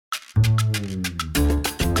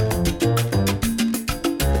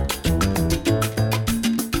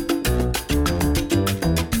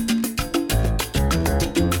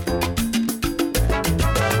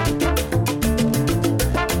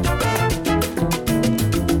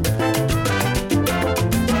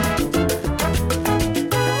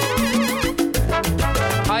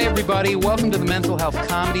everybody. Welcome to the Mental Health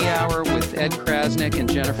Comedy Hour with Ed Krasnick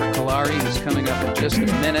and Jennifer Kolari, who's coming up in just a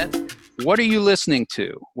minute. What are you listening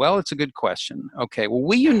to? Well, it's a good question. Okay, well,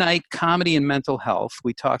 we unite comedy and mental health.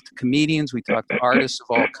 We talk to comedians. We talk to artists of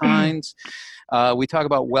all kinds. We talk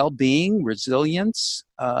about well-being, resilience.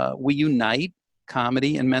 We unite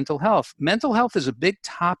comedy and mental health. Mental health is a big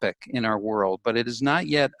topic in our world, but it is not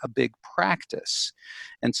yet a big practice.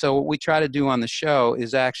 And so what we try to do on the show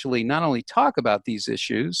is actually not only talk about these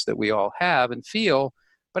issues that we all have and feel,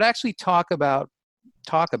 but actually talk about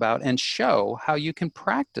and show how you can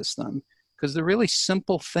practice them. Because they're really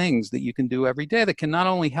simple things that you can do every day that can not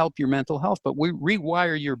only help your mental health, but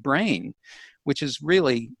rewire your brain, which is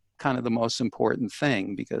really kind of the most important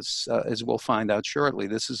thing, because as we'll find out shortly,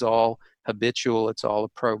 this is all habitual, it's all a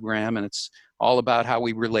program, and it's all about how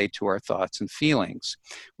we relate to our thoughts and feelings.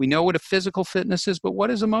 We know what a physical fitness is, but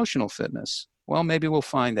what is emotional fitness? Well, maybe we'll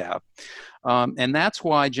find out. And that's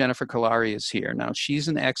why Jennifer Kolari is here. Now, she's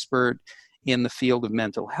an expert in the field of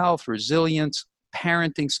mental health, resilience,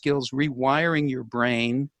 parenting skills, rewiring your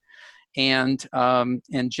brain. And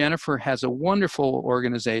Jennifer has a wonderful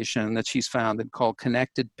organization that she's founded called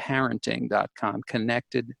ConnectedParenting.com,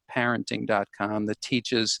 ConnectedParenting.com, that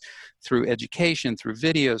teaches through education, through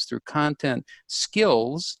videos, through content,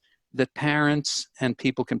 skills that parents and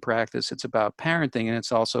people can practice. It's about parenting, and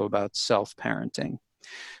it's also about self-parenting.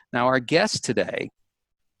 Now, our guest today,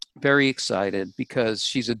 very excited because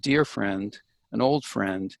she's a dear friend, an old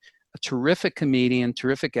friend, a terrific comedian,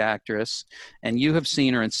 terrific actress, and you have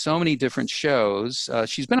seen her in so many different shows.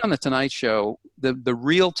 She's been on The Tonight Show, the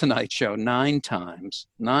real Tonight Show, 9 times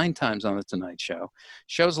on The Tonight Show.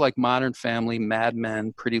 Shows like Modern Family, Mad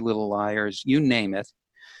Men, Pretty Little Liars, you name it.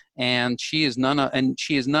 And she is none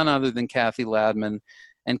other than Kathy Ladman.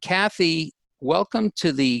 And Kathy, welcome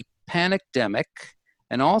to the Panicdemic,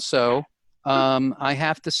 and also I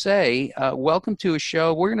have to say, welcome to a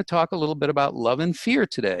show. We're going to talk a little bit about love and fear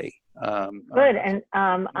today. Good, and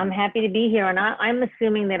I'm happy to be here, and I'm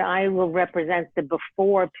assuming that I will represent the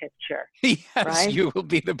before picture. Yes, right? You will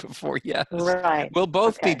be the before, yes. Right. We'll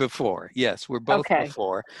both be before. Yes, we're both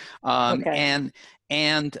before. And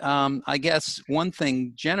I guess one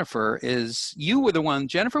thing, Jennifer, is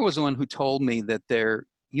Jennifer was the one who told me that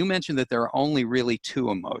you mentioned that there are only really 2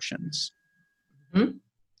 emotions. Mm-hmm.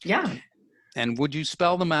 Yeah. And would you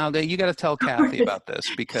spell them out? You got to tell Kathy about this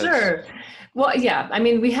because. Sure. Well, yeah. I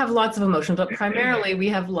mean, we have lots of emotions, but primarily we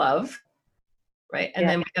have love, right? And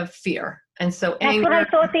then we have fear. And so that's anger. what I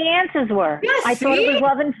thought the answers were. Yes, I thought it was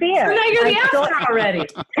love and fear. So now you're the expert already.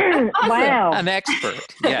 Awesome. Wow. An expert,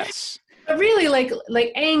 yes. But really,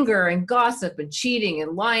 like anger and gossip and cheating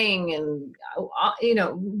and lying and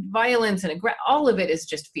violence and all of it is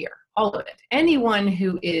just fear. All of it. Anyone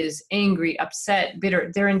who is angry, upset,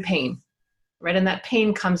 bitter, they're in pain. Right? And that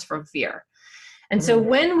pain comes from fear. And so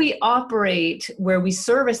when we operate where we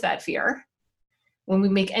service that fear, when we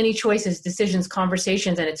make any choices, decisions,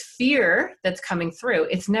 conversations, and it's fear that's coming through,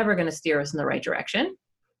 it's never going to steer us in the right direction.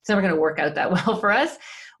 It's never going to work out that well for us.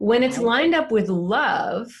 When it's lined up with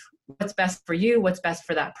love, what's best for you, what's best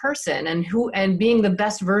for that person, and being the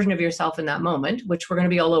best version of yourself in that moment, which we're going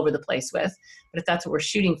to be all over the place with, but if that's what we're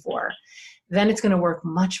shooting for, then it's going to work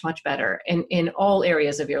much, much better in all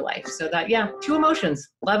areas of your life. So 2 emotions,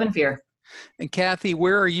 love and fear. And Kathy,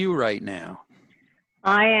 where are you right now?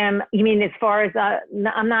 I am, you mean as far as,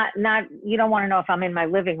 I'm not, you don't want to know if I'm in my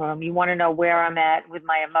living room. You want to know where I'm at with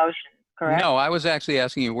my emotions, correct? No, I was actually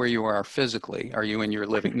asking you where you are physically. Are you in your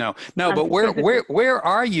living? No, but where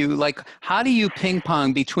are you? Like, how do you ping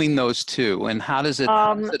pong between those 2, and how does it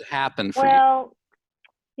happen for you? Well,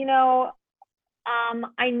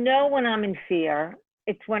 I know when I'm in fear,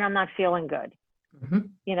 it's when I'm not feeling good. Mm-hmm.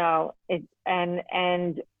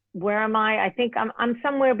 And where am I? I think I'm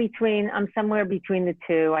somewhere between the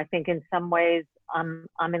 2. I think in some ways I'm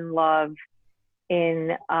in love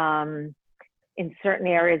in certain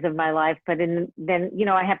areas of my life, but then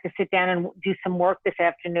I have to sit down and do some work this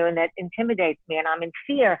afternoon that intimidates me, and I'm in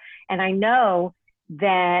fear, and I know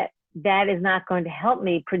that is not going to help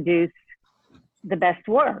me produce the best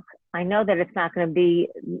work. I know that it's not going to be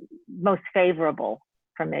most favorable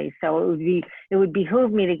for me. So it would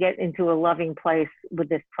behoove me to get into a loving place with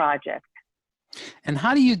this project. And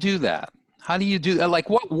how do you do that? How do you do that? Like,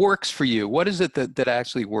 what works for you? What is it that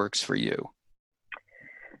actually works for you?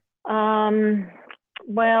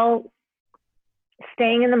 Well,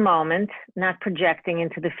 staying in the moment, not projecting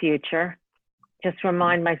into the future. Just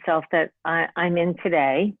remind myself that I'm in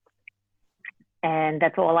today, and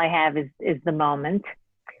that's all I have is the moment.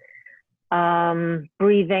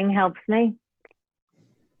 Breathing helps me.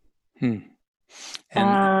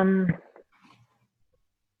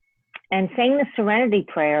 And saying the serenity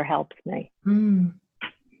prayer helps me. Mm.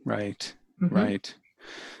 Right. Mm-hmm. Right.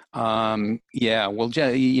 Yeah. Well,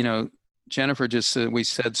 Jennifer just we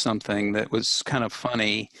said something that was kind of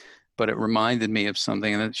funny, but it reminded me of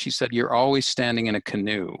something. And she said, "You're always standing in a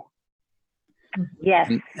canoe."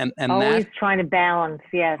 Yes. And always that, trying to balance.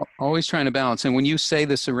 Yes. always trying to balance. And when you say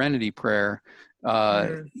the serenity prayer,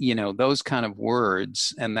 those kind of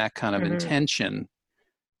words and that kind of intention,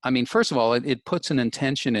 I mean, first of all, it puts an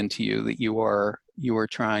intention into you that you are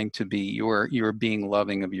trying to be, you're being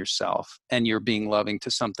loving of yourself, and you're being loving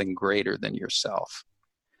to something greater than yourself.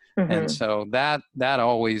 And so that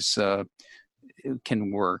always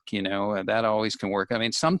can work, that always can work. I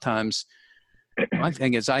mean, sometimes my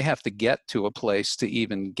thing is I have to get to a place to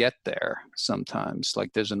even get there sometimes.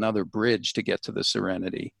 Like there's another bridge to get to the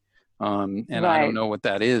serenity. And right. I don't know what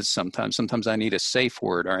that is sometimes. Sometimes I need a safe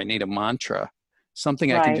word, or I need a mantra,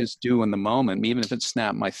 something I can just do in the moment, even if it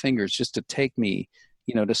snapped my fingers, just to take me,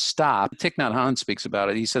 to stop. Thich Nhat Hanh speaks about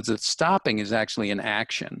it. He says that stopping is actually an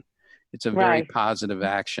action. It's a very positive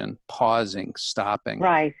action, pausing, stopping.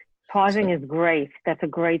 Right. Pausing is great. That's a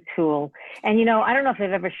great tool. And, I don't know if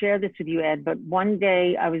I've ever shared this with you, Ed, but one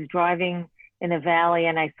day I was driving in a valley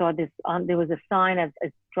and I saw this, there was a sign at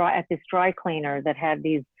this dry cleaner that had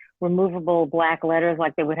these removable black letters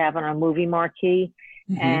like they would have on a movie marquee.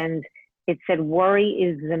 And it said, "Worry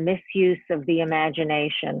is the misuse of the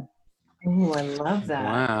imagination." Oh, I love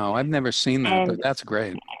that. Wow. I've never seen that, but that's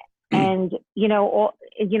great. And,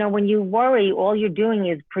 when you worry, all you're doing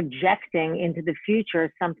is projecting into the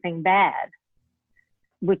future something bad,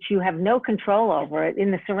 which you have no control over.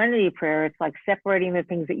 In the serenity prayer, it's like separating the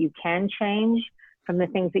things that you can change from the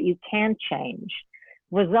things that you can't change.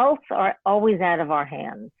 Results are always out of our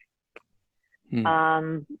hands.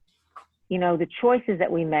 The choices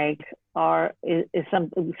that we make is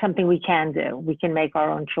something we can do. We can make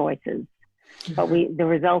our own choices, but the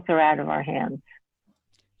results are out of our hands.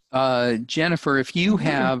 Jennifer, if you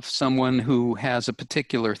have someone who has a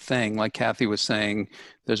particular thing, like Kathy was saying,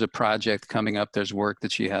 there's a project coming up, there's work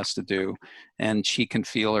that she has to do, and she can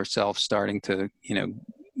feel herself starting to,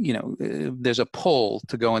 there's a pull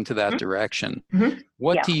to go into that direction.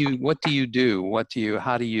 What do you do?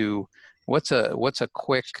 What's a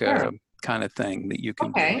quick kind of thing that you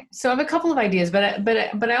can do? So I have a couple of ideas, but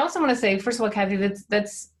I also want to say, first of all, Kathy,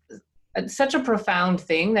 that's such a profound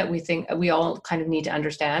thing that we think we all kind of need to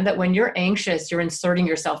understand, that when you're anxious, you're inserting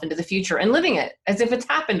yourself into the future and living it as if it's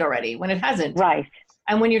happened already when it hasn't. Right.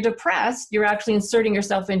 And when you're depressed, you're actually inserting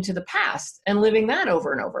yourself into the past and living that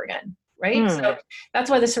over and over again. Right. So that's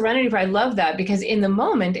why the serenity prayer, I love that, because in the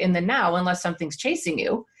moment, in the now, unless something's chasing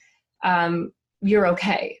you, you're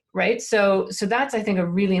okay. Right. So that's, I think, a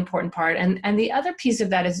really important part. And the other piece of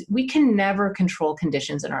that is we can never control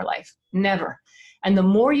conditions in our life. Never. And the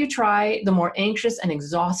more you try, the more anxious and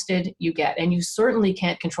exhausted you get. And you certainly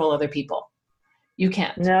can't control other people. You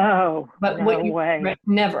can't. No, but no way. Right,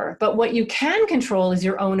 never. But what you can control is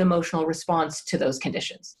your own emotional response to those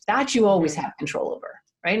conditions. That you always have control over.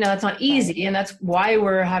 Right? Now, that's not easy. And that's why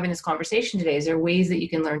we're having this conversation today. Is there ways that you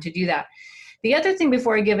can learn to do that? The other thing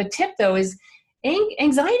before I give a tip, though, is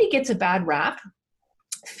anxiety gets a bad rap.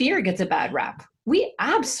 Fear gets a bad rap. We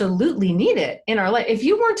absolutely need it in our life. If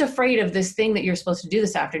you weren't afraid of this thing that you're supposed to do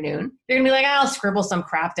this afternoon, you're gonna be like, I'll scribble some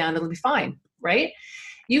crap down, it'll be fine, right?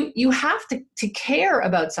 You have to care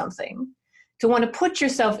about something, to want to put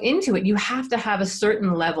yourself into it. You have to have a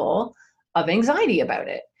certain level of anxiety about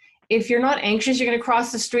it. If you're not anxious, you're gonna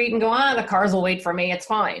cross the street and go, the cars will wait for me, it's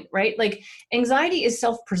fine, right? Like, anxiety is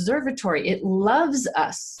self-preservatory. It loves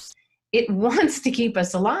us. It wants to keep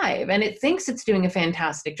us alive, and it thinks it's doing a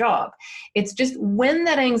fantastic job. It's just when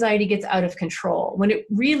that anxiety gets out of control, when it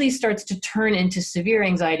really starts to turn into severe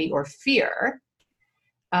anxiety or fear,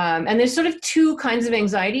 and there's sort of two kinds of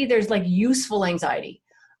anxiety. There's like useful anxiety.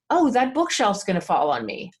 Oh, that bookshelf's going to fall on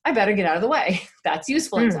me. I better get out of the way. That's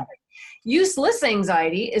useful anxiety. Useless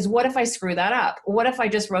anxiety is, what if I screw that up? What if I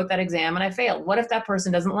just wrote that exam and I failed? What if that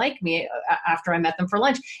person doesn't like me after I met them for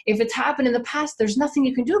lunch? If it's happened in the past, there's nothing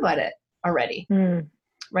you can do about it already.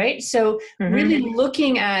 Right? So really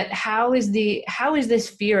looking at how is this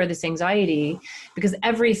fear, this anxiety, because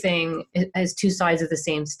everything has two sides of the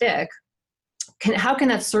same stick. How can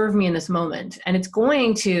that serve me in this moment? And it's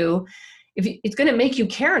going to make you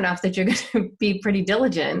care enough that you're going to be pretty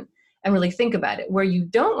diligent and really think about it. Where you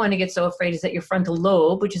don't want to get so afraid is that your frontal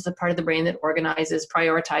lobe, which is the part of the brain that organizes,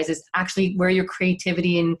 prioritizes, actually where your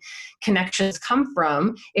creativity and connections come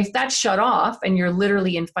from. If that's shut off and you're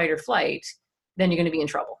literally in fight or flight, then you're going to be in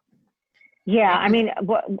trouble. Yeah, I mean,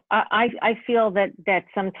 I feel that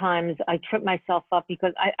sometimes I trip myself up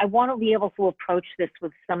because I want to be able to approach this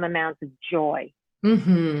with some amount of joy.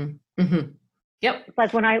 Mm-hmm. Mm-hmm. Yep. It's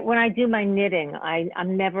like when I do my knitting,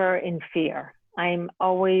 I'm never in fear. I'm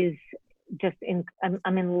always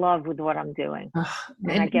I'm in love with what I'm doing,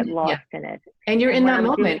 and I get lost in it. And you're in that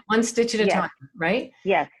moment, doing, one stitch at a time, right?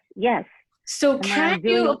 Yes, yes. So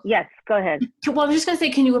yes, go ahead. Well, I was just going to say,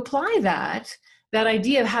 can you apply that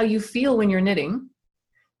idea of how you feel when you're knitting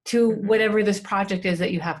to whatever this project is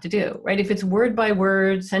that you have to do, right? If it's word by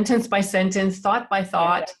word, sentence by sentence, thought by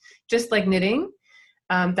thought, just like knitting,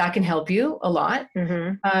 that can help you a lot.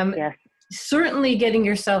 Yes. Certainly getting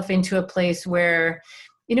yourself into a place where,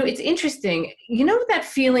 you know, it's interesting. You know, that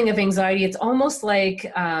feeling of anxiety, it's almost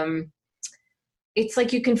like, it's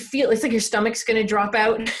like you can feel, it's like your stomach's going to drop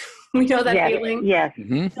out. We know that feeling. Yes.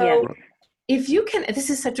 So if you can, this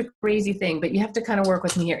is such a crazy thing, but you have to kind of work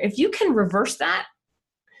with me here. If you can reverse that,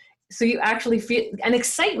 so you actually feel, and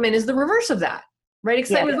excitement is the reverse of that, right?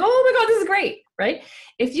 Excitement is, oh my God, this is great, right?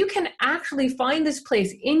 If you can actually find this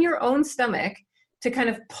place in your own stomach to kind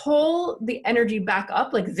of pull the energy back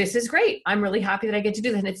up, like, this is great. I'm really happy that I get to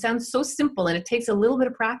do this. And it sounds so simple and it takes a little bit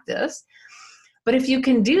of practice. But if you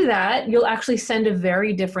can do that, you'll actually send a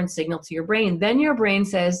very different signal to your brain. Then your brain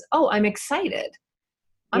says, oh, I'm excited.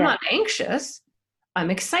 I'm not anxious. I'm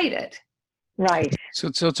excited. Right. So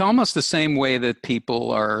it's almost the same way that people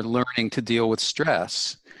are learning to deal with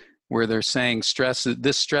stress, where they're saying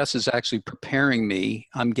this stress is actually preparing me.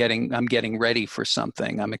 I'm getting ready for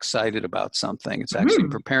something. I'm excited about something. It's actually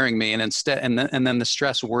preparing me. And then the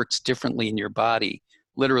stress works differently in your body,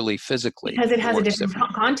 literally, physically. Because it has a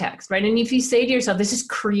different context, right? And if you say to yourself, this is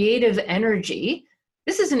creative energy,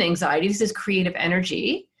 this isn't anxiety, this is creative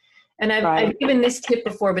energy. And I've given this tip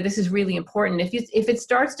before, but this is really important. If it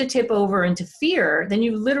starts to tip over into fear, then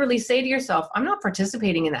you literally say to yourself, I'm not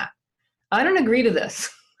participating in that. I don't agree to this.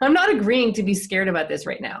 I'm not agreeing to be scared about this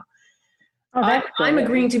right now. I'm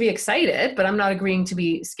agreeing to be excited, but I'm not agreeing to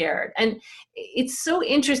be scared. And it's so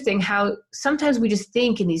interesting how sometimes we just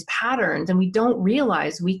think in these patterns and we don't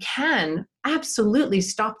realize we can absolutely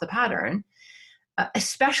stop the pattern.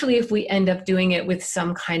 Especially if we end up doing it with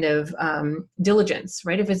some kind of diligence,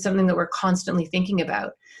 right? If it's something that we're constantly thinking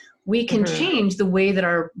about, we can change the way that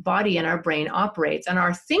our body and our brain operates. And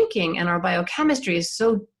our thinking and our biochemistry is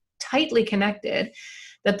so tightly connected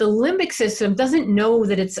that the limbic system doesn't know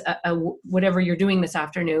that it's whatever you're doing this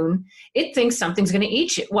afternoon. It thinks something's going to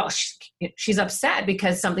eat you. Well, she's upset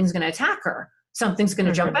because something's going to attack her. Something's going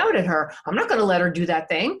to jump out at her. I'm not going to let her do that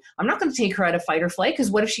thing. I'm not going to take her out of fight or flight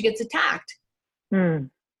because what if she gets attacked?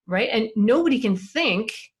 Right? And nobody can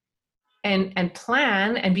think and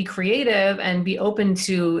plan and be creative and be open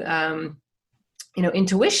to,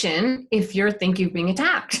 intuition if you're thinking of being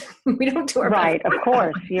attacked. We don't do our best. Right. Of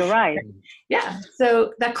course. You're right. Yeah.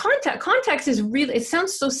 So that context is really, it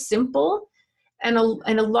sounds so simple. And a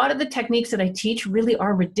lot of the techniques that I teach really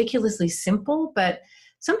are ridiculously simple, but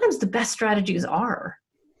sometimes the best strategies are.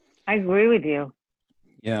 I agree with you.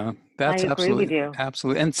 Yeah, that's absolutely.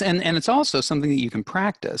 And it's also something that you can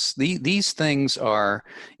practice. These things are,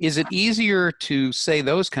 is it easier to say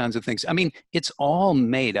those kinds of things? I mean, it's all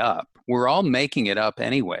made up. We're all making it up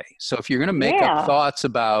anyway. So if you're going to make up thoughts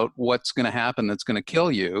about what's going to happen that's going to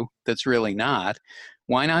kill you, that's really not,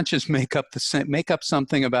 why not just make up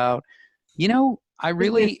something about,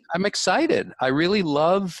 I'm excited. I really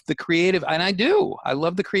love the creative, and I do. I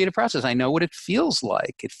love the creative process. I know what it feels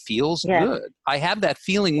like. It feels good. I have that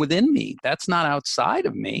feeling within me. That's not outside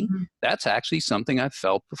of me. That's actually something I've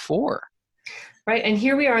felt before. Right. And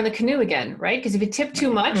here we are in the canoe again, right? Because if you tip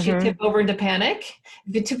too much, you tip over into panic.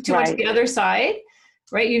 If you tip too much to the other side,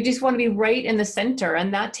 right, you just want to be right in the center,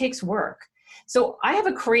 and that takes work. So I have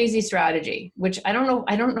a crazy strategy, which I don't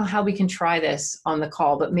know how we can try this on the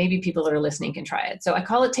call, but maybe people that are listening can try it. So I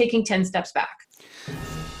call it taking 10 steps back.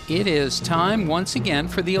 It is time once again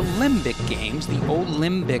for the Olympic Games, the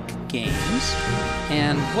Olympic Games.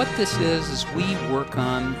 And what this is we work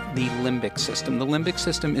on the limbic system. The limbic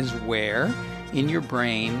system is where in your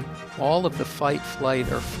brain all of the fight, flight,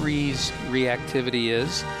 or freeze reactivity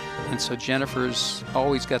is. And so Jennifer's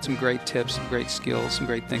always got some great tips, some great skills, some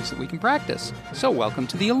great things that we can practice. So welcome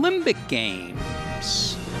to the Olympic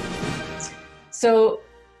Games. So,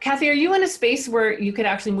 Kathy, are you in a space where you could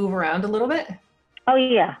actually move around a little bit? Oh,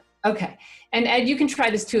 yeah. Okay. And Ed, you can try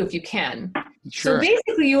this too if you can. Sure. So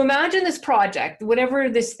basically you imagine this project, whatever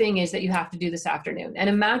this thing is that you have to do this afternoon, and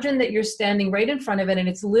imagine that you're standing right in front of it and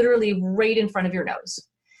it's literally right in front of your nose.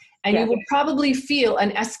 And you will probably feel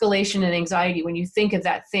an escalation in anxiety when you think of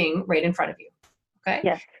that thing right in front of you. Okay?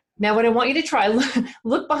 Yes. Now, what I want you to try,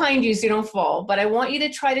 look behind you so you don't fall, but I want you to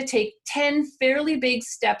try to take 10 fairly big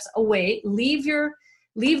steps away. Leave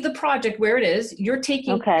the project where it is. You're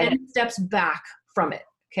taking 10 steps back from it.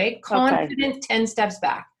 Okay. Confident 10 steps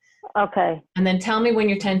back. Okay. And then tell me when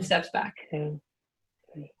you're 10 steps back. 2,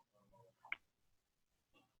 3.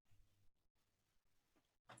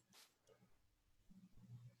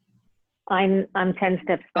 I'm 10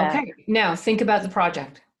 steps back. Okay. Now think about the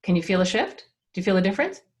project. Can you feel a shift? Do you feel a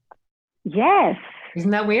difference? Yes.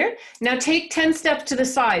 Isn't that weird? Now take 10 steps to the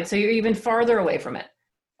side so you're even farther away from it.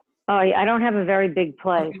 Oh, I don't have a very big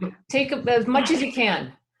place. Okay. Take as much as you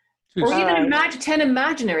can. Or even imagine 10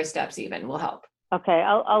 imaginary steps even will help. Okay,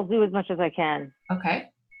 I'll do as much as I can. Okay.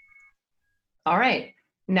 All right.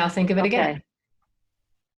 Now think of it again.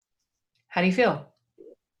 How do you feel?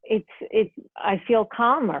 I feel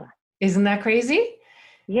calmer. Isn't that crazy?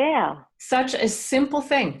 Yeah. Such a simple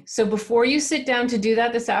thing. So before you sit down to do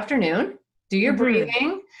that this afternoon, do your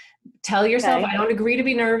breathing. Tell yourself, I don't agree to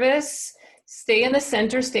be nervous. Stay in the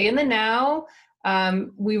center, stay in the now.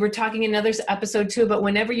 We were talking in another episode too, but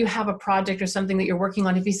whenever you have a project or something that you're working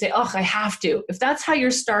on, if you say, I have to, if that's how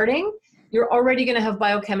you're starting, you're already going to have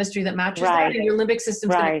biochemistry that matches that, and your limbic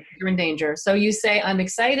system's going to think you're in danger. So you say, I'm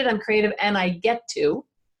excited, I'm creative, and I get to.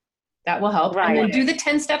 That will help. And then do the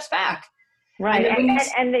 10 steps back. Right. And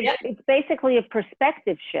it's basically a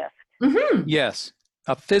perspective shift. Mm-hmm. Yes.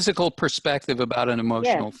 A physical perspective about an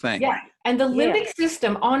emotional thing. Yeah. And the limbic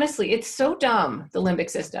system, honestly, it's so dumb, the limbic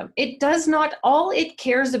system. It does not, all it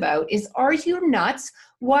cares about is, are you nuts?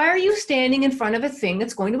 Why are you standing in front of a thing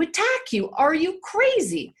that's going to attack you? Are you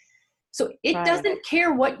crazy? So it doesn't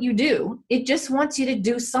care what you do. It just wants you to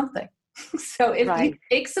do something. So if you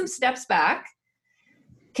take some steps back,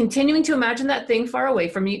 continuing to imagine that thing far away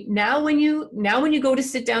from you. Now when you go to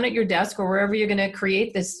sit down at your desk or wherever you're going to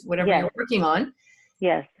create this, whatever you're working on,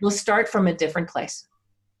 we'll start from a different place.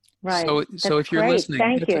 Right. So if you're listening,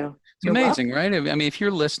 thank you. It's amazing, right? I mean, if you're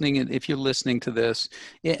listening to this,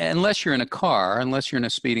 unless you're in a car, unless you're in a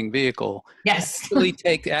speeding vehicle, actually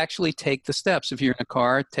take the steps. If you're in a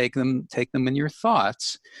car, take them in your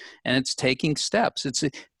thoughts, and it's taking steps. It's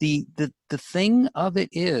the thing of it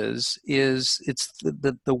is it's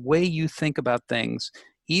the way you think about things.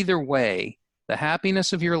 Either way, the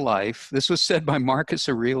happiness of your life. This was said by Marcus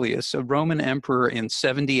Aurelius, a Roman emperor in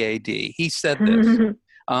 70 A.D. He said this.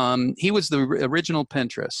 He was the original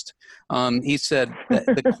Pinterest. He said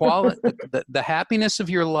that the happiness of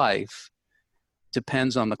your life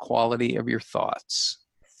depends on the quality of your thoughts.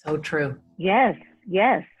 So true. Yes.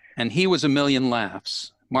 And he was a million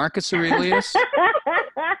laughs. Marcus Aurelius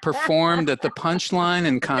performed at the Punchline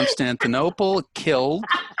in Constantinople, killed,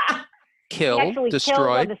 destroyed. Killed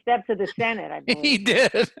on the steps of the Senate, I believe. He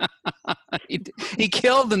did. He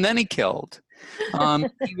killed and then he killed.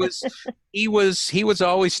 He was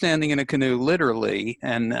always standing in a canoe, literally,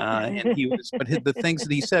 and he was. But the things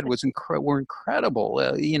that he said were incredible.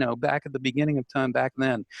 Back at the beginning of time, back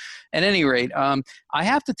then. At any rate, I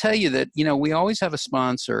have to tell you that we always have a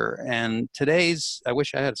sponsor, and I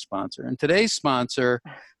wish I had a sponsor. And today's sponsor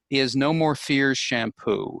is No More Fears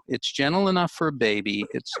shampoo. It's gentle enough for a baby.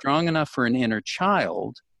 It's strong enough for an inner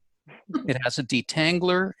child. It has a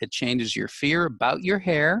detangler. It changes your fear about your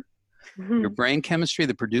hair, your brain chemistry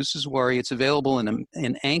that produces worry. It's available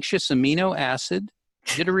in anxious amino acid,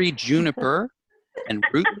 jittery juniper, and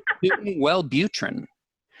root Wellbutrin.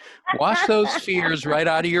 Wash those fears right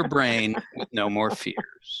out of your brain with No More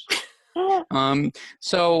Fears.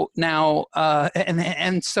 So now,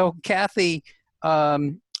 so Kathy,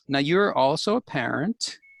 now you're also a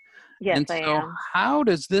parent. Yes, and so I am. How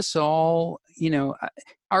does this all,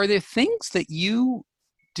 are there things that you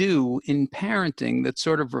do in parenting that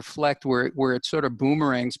sort of reflect where it sort of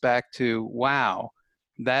boomerangs back to, wow,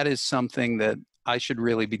 that is something that I should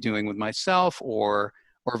really be doing with myself, or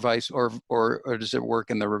does it work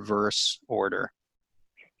in the reverse order?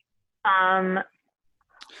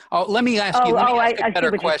 Let me ask you a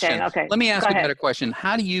better question. Okay. Let me ask you a better question.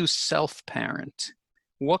 How do you self-parent?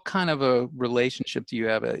 What kind of a relationship do you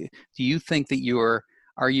have? Do you think that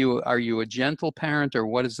are you a gentle parent, or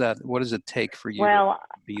what is that? What does it take for you to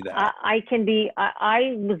be that? I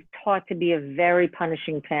was taught to be a very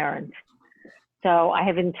punishing parent. So I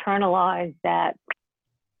have internalized that,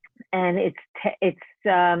 and it's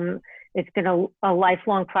been a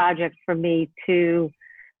lifelong project for me to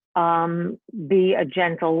be a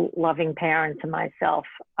gentle, loving parent to myself,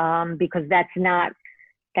 because that's not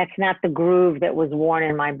the groove that was worn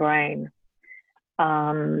in my brain.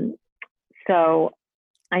 So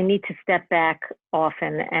I need to step back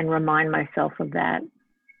often and remind myself of that,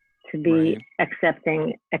 to be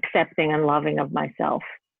accepting and loving of myself.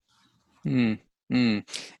 Mm, mm.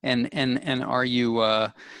 And are you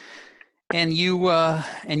and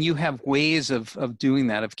you have ways of doing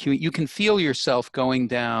that, you can feel yourself going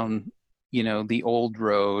down, the old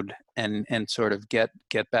road and sort of get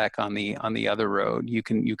back on the other road. You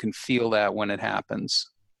can feel that when it happens.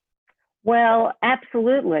 Well,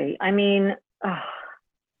 absolutely. I mean,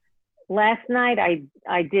 last night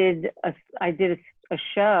I did a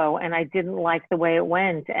show and I didn't like the way it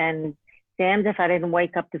went, and damned if I didn't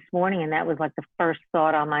wake up this morning and that was like the first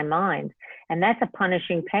thought on my mind. And that's a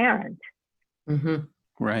punishing parent. Mm-hmm.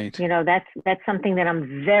 Right. That's something that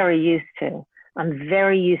I'm very used to. I'm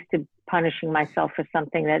very used to punishing myself for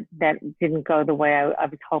something that didn't go the way I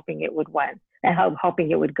was hoping it would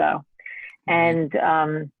hoping it would go.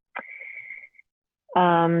 Mm-hmm.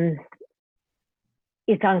 And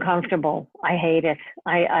it's uncomfortable. I hate it.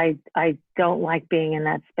 I don't like being in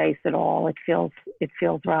that space at all. It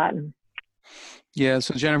feels rotten. Yeah.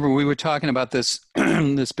 So Jennifer, we were talking about this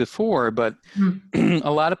this before, but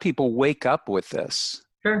a lot of people wake up with this.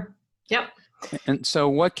 Sure. Yep. And so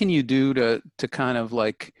what can you do to kind of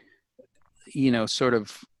like, sort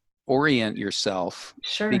of orient yourself?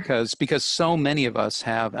 Sure. Because so many of us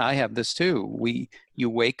I have this too. You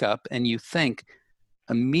wake up and you think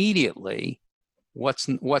immediately,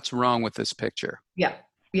 what's wrong with this picture? Yeah.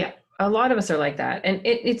 Yeah. A lot of us are like that. And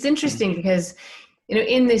it's interesting because,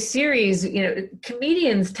 in this series,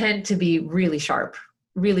 comedians tend to be really sharp,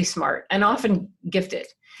 really smart, and often gifted.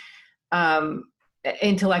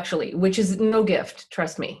 Intellectually, which is no gift,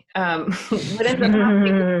 trust me. What ends up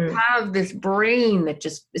happening is you have this brain that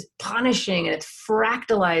just is punishing, and it's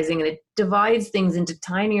fractalizing, and it divides things into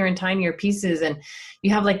tinier and tinier pieces, and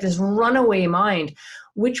you have like this runaway mind,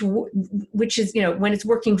 which is, when it's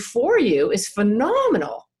working for you, is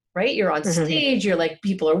phenomenal, right? You're on stage, you're like,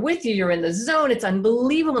 people are with you, you're in the zone, it's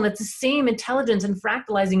unbelievable, and it's the same intelligence and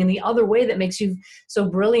fractalizing in the other way that makes you so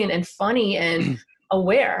brilliant and funny and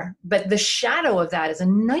aware. But the shadow of that is a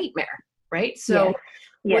nightmare, right? So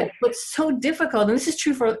yes. What's so difficult, and this is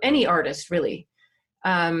true for any artist really,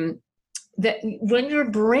 that when your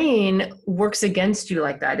brain works against you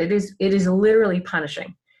like that, it is literally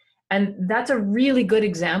punishing. And that's a really good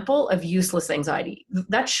example of useless anxiety.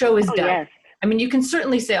 That show is done. Yes. I mean, you can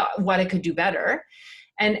certainly say what I could do better.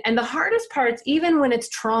 And the hardest parts, even when it's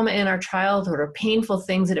trauma in our childhood or painful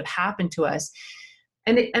things that have happened to us,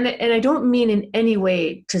 and I don't mean in any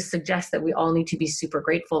way to suggest that we all need to be super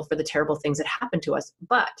grateful for the terrible things that happen to us.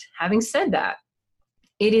 But having said that,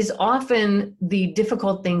 it is often the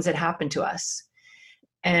difficult things that happen to us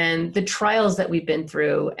and the trials that we've been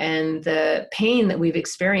through and the pain that we've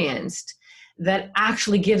experienced that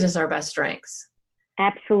actually gives us our best strengths.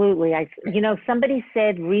 Absolutely. Somebody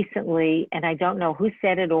said recently, and I don't know who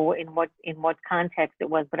said it or in what context it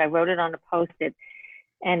was, but I wrote it on a Post-it,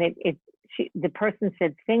 and the person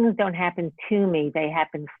said, things don't happen to me, they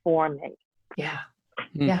happen for me. Yeah.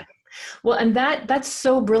 Yeah. Well, and that's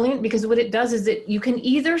so brilliant, because what it does is that you can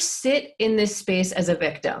either sit in this space as a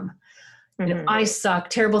victim. I suck,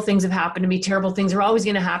 terrible things have happened to me, terrible things are always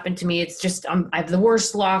going to happen to me, it's just, I have the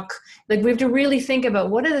worst luck. Like, we have to really think about,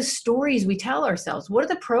 what are the stories we tell ourselves? What are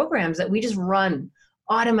the programs that we just run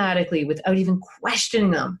automatically without even questioning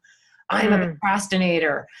them? I'm a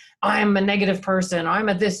procrastinator, I'm a negative person, I'm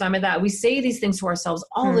a this, I'm a that. We say these things to ourselves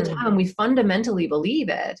all the time. We fundamentally believe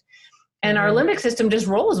it. And our limbic system just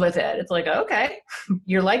rolls with it. It's like, okay,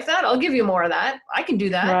 you're like that, I'll give you more of that. I can do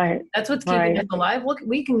that. Right. That's what's keeping us alive. Look,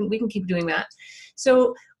 we can keep doing that.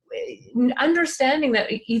 So understanding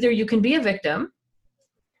that either you can be a victim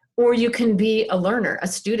or you can be a learner, a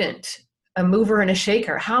student, a mover and a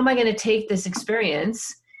shaker. How am I going to take this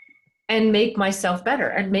experience and make myself better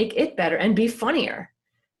and make it better and be funnier?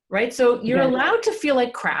 Right? So you're allowed to feel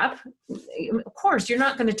like crap. Of course, you're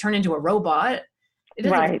not going to turn into a robot. It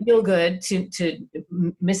doesn't feel good to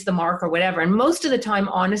miss the mark or whatever. And most of the time,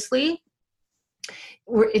 honestly,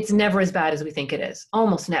 it's never as bad as we think it is.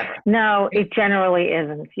 Almost never. No, it generally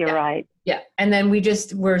isn't. You're right. Yeah. And then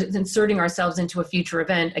we're inserting ourselves into a future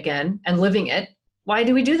event again and living it. Why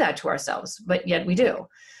do we do that to ourselves? But yet we do.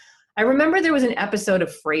 I remember there was an episode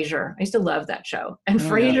of Frasier. I used to love that show. And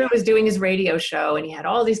Frasier was doing his radio show, and he had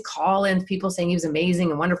all these call-ins, people saying he was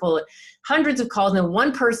amazing and wonderful, hundreds of calls. And then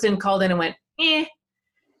one person called in and went, eh.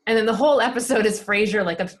 And then the whole episode is Frasier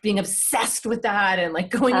like being obsessed with that and like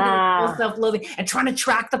going into full self-loathing and trying to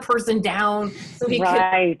track the person down so he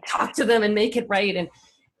could talk to them and make it right. And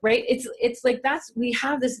it's like we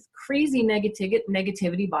have this crazy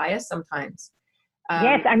negativity bias sometimes.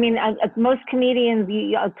 Yes, I mean, most comedians,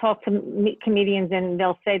 I'll talk to comedians, and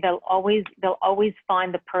they'll say they'll always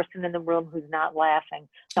find the person in the room who's not laughing.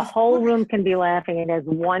 The whole room can be laughing, and there's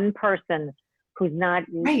one person who's not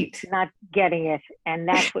getting it, and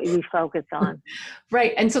that's what we focus on.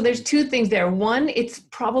 Right, and so there's two things there. One, it's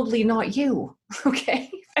probably not you. Okay,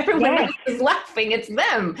 everyone else is laughing. It's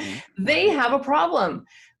them. They have a problem.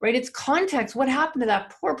 Right? It's context. What happened to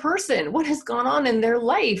that poor person? What has gone on in their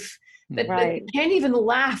life? That they can't even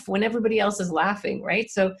laugh when everybody else is laughing,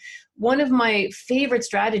 right? So one of my favorite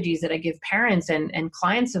strategies that I give parents and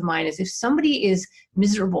clients of mine is if somebody is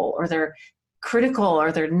miserable or they're critical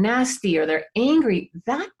or they're nasty or they're angry,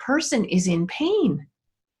 that person is in pain.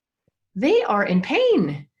 They are in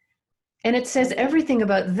pain. And it says everything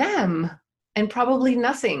about them and probably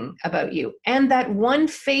nothing about you. And that one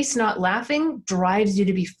face not laughing drives you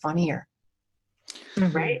to be funnier,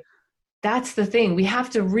 right? That's the thing. We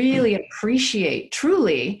have to really appreciate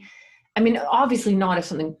truly. I mean, obviously not if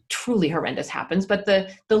something truly horrendous happens, but the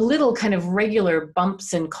little kind of regular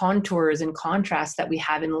bumps and contours and contrasts that we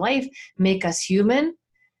have in life make us human,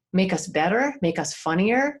 make us better, make us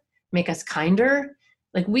funnier, make us kinder.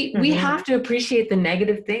 Like we have to appreciate the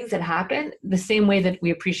negative things that happen the same way that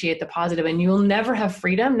we appreciate the positive. And you'll never have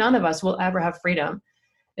freedom. None of us will ever have freedom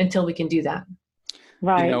until we can do that.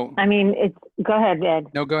 Right. You know, I mean, go ahead, Ed.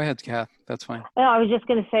 No, go ahead, Kath. That's fine. No, I was just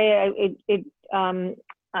going to say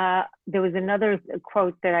there was another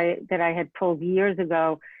quote that I had pulled years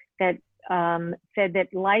ago that said that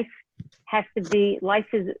life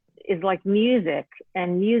is like music,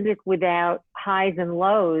 and music without highs and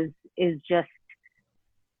lows is just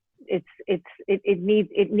it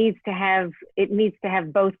needs to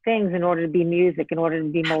have both things in order to be music, in order to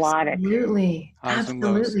be melodic.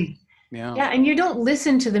 Absolutely. Yeah, and you don't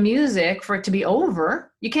listen to the music for it to be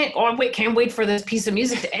over. You can't wait for this piece of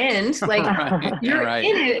music to end. Like you're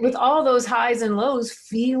in it with all those highs and lows,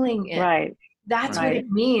 feeling it. Right. That's what it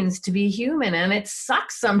means to be human. And it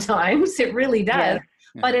sucks sometimes. It really does.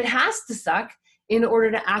 Yeah. But it has to suck in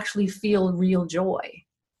order to actually feel real joy.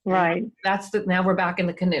 Right. Now we're back in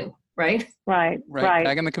the canoe. Right.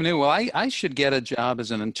 Back in the canoe. Well, I should get a job as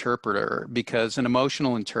an interpreter, because an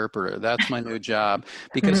emotional interpreter, that's my new job,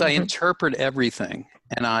 because I interpret everything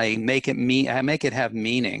and I make it have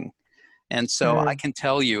meaning. And so I can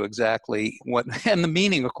tell you exactly what, and the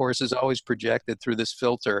meaning, of course, is always projected through this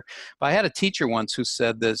filter. But I had a teacher once who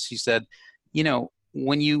said this. He said,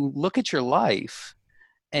 when you look at your life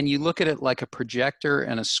and you look at it like a projector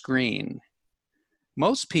and a screen,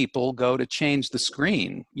 most people go to change the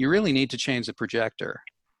screen. You really need to change the projector.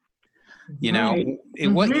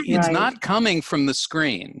 It's not coming from the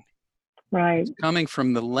screen. Right. It's coming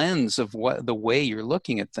from the lens of the way you're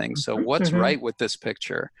looking at things. So what's right with this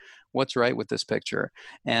picture? What's right with this picture?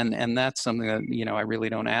 And that's something that, I really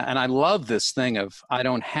don't, and I love this thing of, I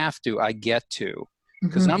don't have to, I get to.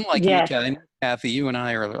 Because I'm like you, Kathy, you and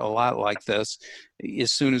I are a lot like this.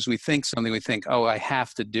 As soon as we think something, we think, oh, I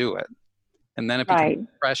have to do it. And then it becomes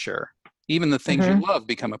pressure. Even the things you love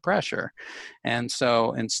become a pressure. And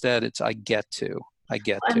so instead it's, I get to.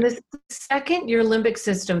 And the second your limbic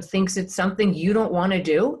system thinks it's something you don't want to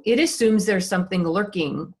do, it assumes there's something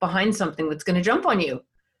lurking behind something that's going to jump on you.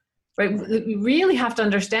 Right? We really have to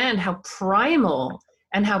understand how primal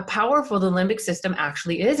and how powerful the limbic system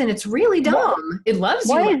actually is. And it's really dumb. It loves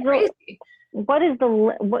you like crazy. What's the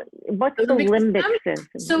limbic system?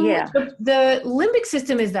 So the limbic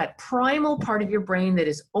system is that primal part of your brain that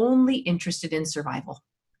is only interested in survival.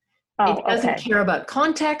 It doesn't care about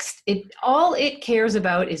context. All it cares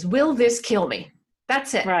about is, will this kill me?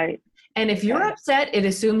 That's it. Right. And if you're upset, it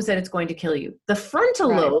assumes that it's going to kill you. The frontal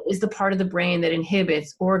lobe is the part of the brain that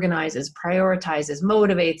inhibits, organizes, prioritizes,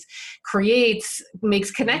 motivates, creates,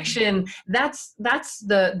 makes connection. That's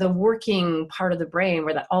the working part of the brain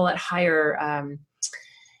where all that higher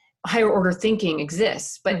order thinking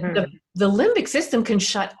exists. But the limbic system can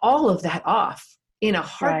shut all of that off in a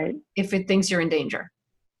heartbeat if it thinks you're in danger.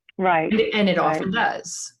 Right. And it often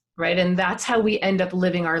does. Right. And that's how we end up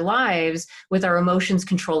living our lives, with our emotions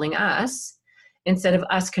controlling us instead of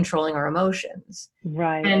us controlling our emotions.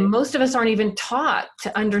 Right. And most of us aren't even taught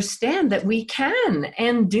to understand that we can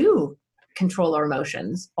and do control our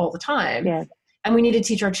emotions all the time. Yes. And we need to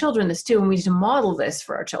teach our children this too. And we need to model this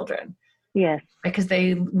for our children. Yes. Because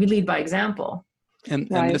we lead by example. And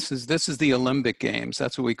this is the Olympic Games.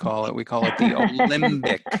 That's what we call it. We call it the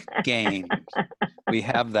Olympic Games. We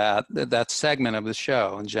have that segment of the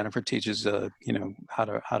show, and Jennifer teaches how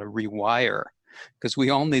to rewire because we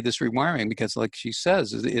all need this rewiring, because like she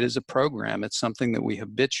says, it is a program. It's something that we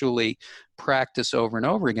habitually practice over and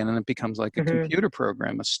over again, and it becomes like a computer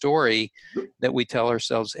program, a story that we tell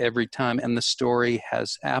ourselves every time, and the story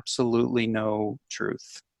has absolutely no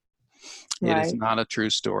truth. It is not a true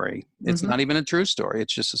story. It's not even a true story.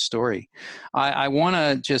 It's just a story. I want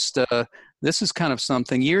to just, this is kind of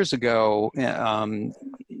something years ago,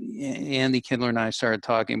 Andy Kindler and I started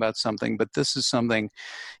talking about something, but this is something,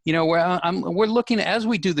 you know, where we're looking, as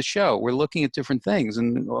we do the show, we're looking at different things.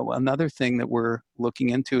 And another thing that we're looking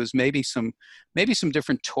into is maybe some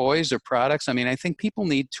different toys or products. I mean, I think people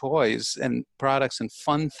need toys and products and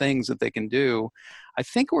fun things that they can do. I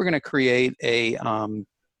think we're going to create a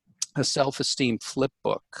self-esteem flip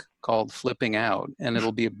book called Flipping Out, and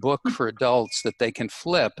it'll be a book for adults that they can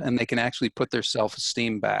flip, and they can actually put their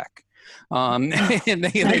self-esteem back, and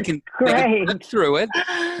they can flip through it.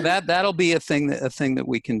 That'll be a thing that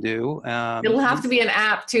we can do. It'll have to be an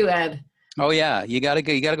app too, Ed. Oh yeah, you gotta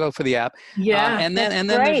go for the app. Yeah, and then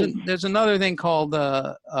there's another thing called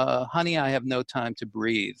Honey, I Have No Time to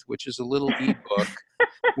Breathe, which is a little ebook.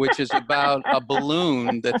 Which is about a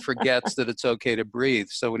balloon that forgets that it's okay to breathe.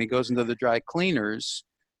 So when he goes into the dry cleaners,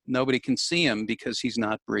 nobody can see him because he's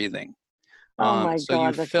not breathing. So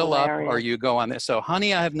you fill up or you go on there. So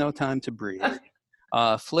Honey, I Have No Time to Breathe,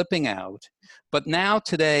 Flipping Out. But now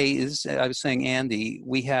today is, I was saying, Andy,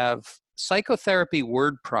 we have psychotherapy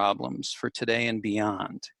word problems for today and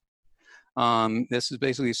beyond. This is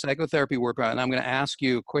basically psychotherapy word problem. And I'm going to ask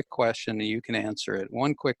you a quick question and you can answer it.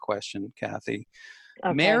 One quick question, Kathy.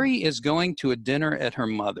 Okay. Mary is going to a dinner at her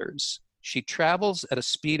mother's. She travels at a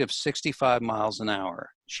speed of 65 miles an hour.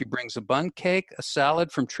 She brings a bun cake, a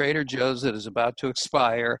salad from Trader Joe's that is about to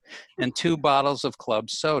expire, and 2 bottles of club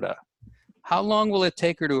soda. How long will it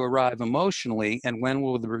take her to arrive emotionally, and when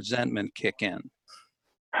will the resentment kick in?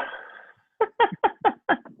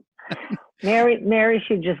 Mary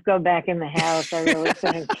should just go back in the house, I really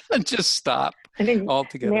think. Just stop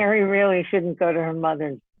altogether. Mary really shouldn't go to her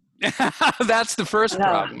mother's. That's the first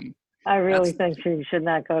problem. I really think she should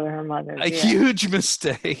not go to her mother's. A huge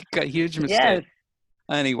mistake. A huge mistake. Yes.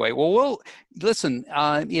 Anyway, well, we'll listen.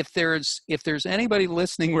 If there's anybody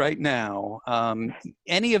listening right now,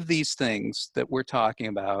 any of these things that we're talking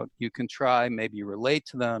about, you can try. Maybe you relate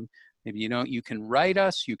to them. Maybe you don't. You can write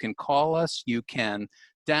us. You can call us. You can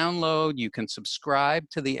download. You can subscribe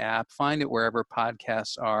to the app. Find it wherever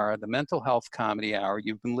podcasts are. The Mental Health Comedy Hour.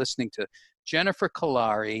 You've been listening to Jennifer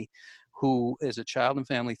Kolari, who is a child and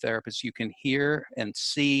family therapist. You can hear and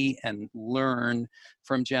see and learn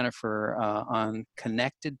from Jennifer on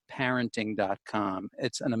connectedparenting.com.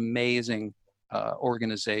 It's an amazing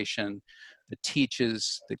organization that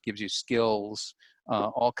teaches, that gives you skills,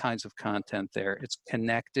 all kinds of content there. It's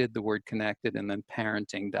connected, the word connected, and then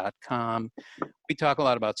parenting.com. We talk a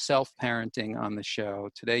lot about self-parenting on the show.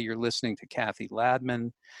 Today you're listening to Kathy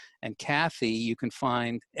Ladman. And Kathy, you can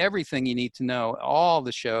find everything you need to know, all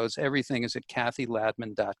the shows, everything is at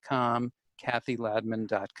kathyladman.com,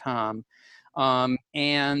 kathyladman.com.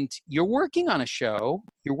 And you're working on a show.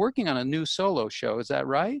 You're working on a new solo show. Is that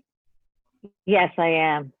right? Yes, I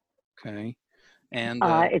am. Okay. And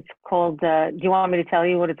it's called, do you want me to tell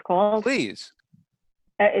you what it's called? Please.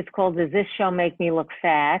 It's called Does This Show Make Me Look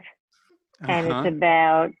Fat? And it's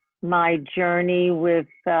about my journey with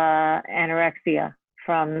anorexia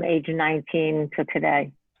from age 19 to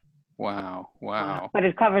today. Wow. But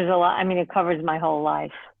it covers a lot. I mean, it covers my whole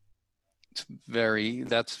life.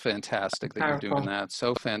 That's fantastic that you're doing that.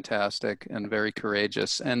 So fantastic and very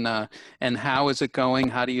courageous. And how is it going?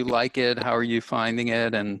 How do you like it? How are you finding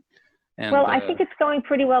it? And well, I think it's going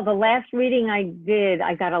pretty well. The last reading I did,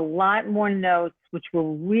 I got a lot more notes, which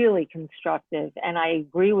were really constructive, and I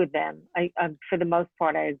agree with them. For the most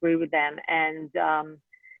part, I agree with them. And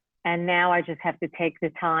now I just have to take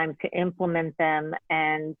the time to implement them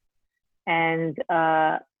and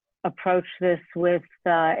approach this with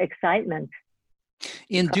excitement.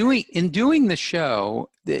 In doing the show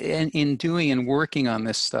and in working on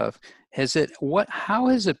this stuff, how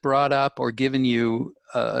has it brought up or given you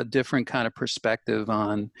a different kind of perspective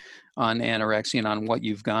on anorexia and on what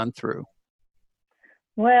you've gone through?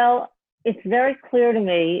 Well, it's very clear to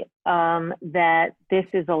me that this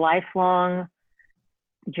is a lifelong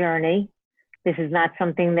journey. This is not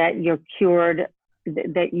something that you're cured,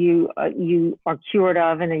 that you are cured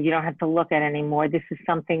of, and that you don't have to look at anymore. This is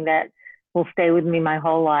something that will stay with me my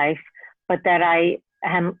whole life, but that I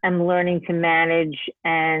am learning to manage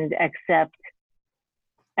and accept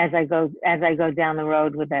as I go down the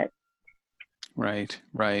road with it. Right.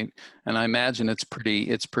 And I imagine it's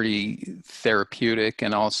pretty therapeutic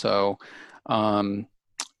and also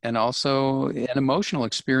and also an emotional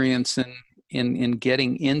experience in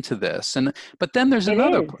getting into this. But then there's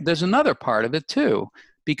another part of it too,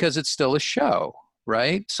 because it's still a show,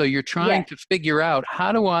 right? So you're trying to figure out,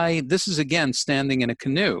 this is again standing in a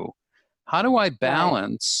canoe. How do I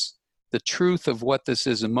balance the truth of what this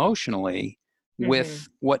is emotionally with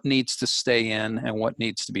what needs to stay in and what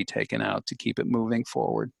needs to be taken out to keep it moving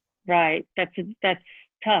forward? Right. That's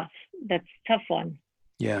tough. That's a tough one.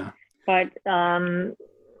 Yeah. But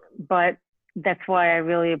that's why I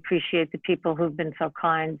really appreciate the people who've been so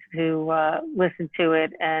kind, who listen to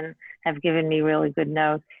it and have given me really good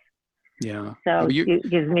notes. Yeah. So it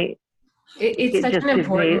gives me. It's such an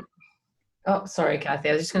important. Oh, sorry, Kathy.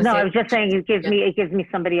 I was just going to say. No, I was just saying it gives me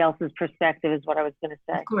somebody else's perspective is what I was going to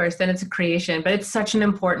say. Of course, and it's a creation, but it's such an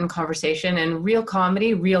important conversation. And real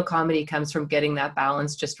comedy comes from getting that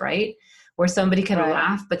balance just right, where somebody can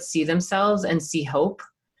laugh but see themselves and see hope.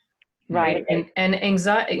 Right. And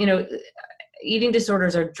anxiety, eating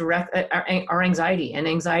disorders are anxiety, and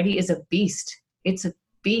anxiety is a beast. It's a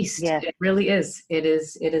beast. Yes. It really is. It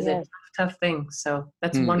is a tough thing. So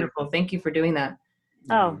that's wonderful. Thank you for doing that.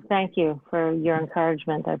 Oh, thank you for your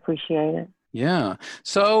encouragement. I appreciate it. Yeah.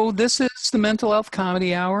 So this is the Mental Health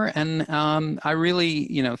Comedy Hour, and I really,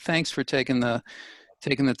 thanks for taking the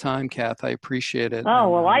time, Kath. I appreciate it. Oh,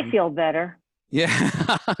 well, I feel better.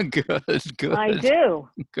 Yeah. Good. I do.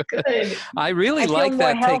 Good. I really like that.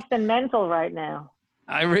 I feel more health than mental right now.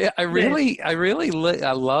 I really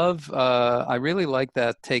like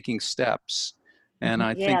that, taking steps. And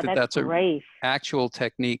I think that's an actual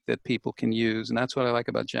technique that people can use. And that's what I like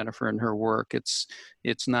about Jennifer and her work. It's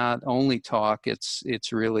not only talk, it's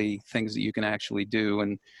really things that you can actually do.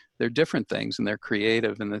 And they're different things, and they're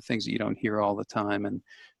creative, and they're things that you don't hear all the time. And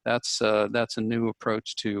that's a new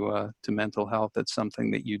approach to mental health. That's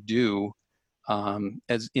something that you do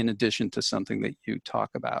as in addition to something that you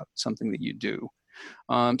talk about, something that you do.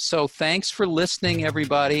 So thanks for listening,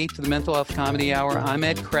 everybody, to the Mental Health Comedy Hour. I'm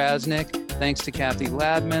Ed Krasnick. Thanks to Kathy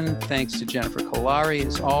Ladman. Thanks to Jennifer Kolari,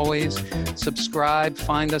 as always. Subscribe.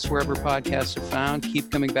 Find us wherever podcasts are found. Keep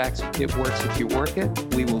coming back. It works if you work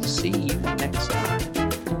it. We will see you next time.